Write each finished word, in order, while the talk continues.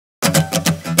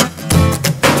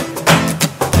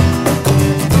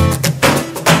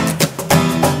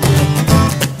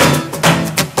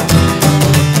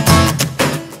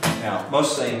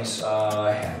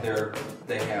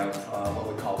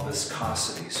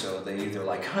viscosity. So they either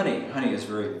like honey. Honey is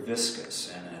very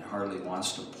viscous and it hardly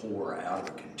wants to pour out of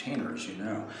a container, as you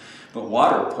know. But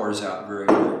water pours out very,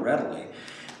 very readily.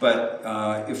 But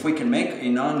if we can make a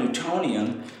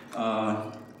non-Newtonian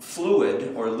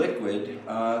fluid or liquid,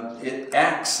 it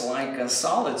acts like a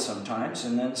solid sometimes,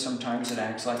 and then sometimes it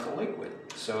acts like a liquid.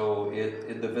 So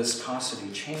the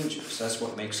viscosity changes. That's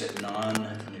what makes it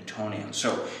non-Newtonian.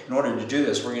 So in order to do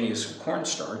this, we're going to use some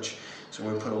cornstarch. So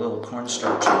we'll put a little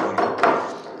cornstarch in here.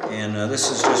 And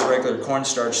this is just regular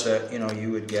cornstarch that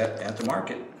you would get at the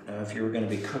market if you were going to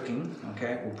be cooking.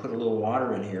 Okay, we'll put a little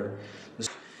water in here.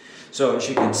 So as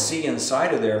you can see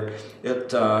inside of there,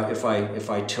 if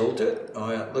I tilt it,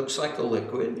 it looks like a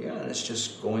liquid. Yeah, and it's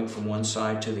just going from one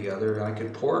side to the other. I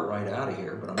could pour it right out of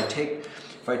here, but I'm gonna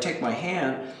if I take my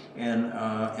hand and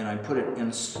I put it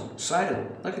inside of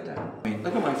it, look at that. I mean,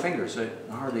 look at my fingers. I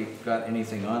hardly got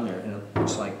anything on there, and it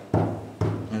looks like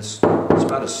it's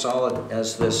about as solid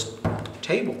as this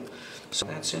table. So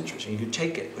that's interesting. We can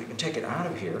take it out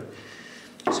of here.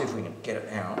 Let's see if we can get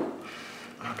it out.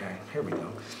 Okay, here we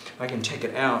go. I can take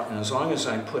it out, and as long as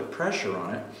I put pressure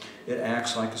on it, it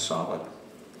acts like a solid.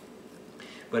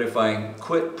 But if I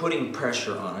quit putting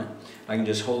pressure on it, I can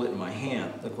just hold it in my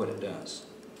hand. Look what it does.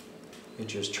 It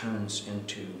just turns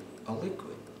into a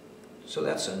liquid. So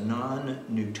that's a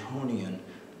non-Newtonian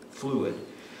fluid.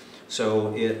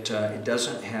 So it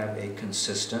doesn't have a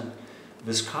consistent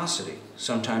viscosity.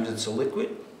 Sometimes it's a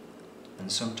liquid,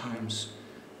 and sometimes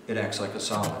it acts like a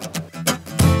solid.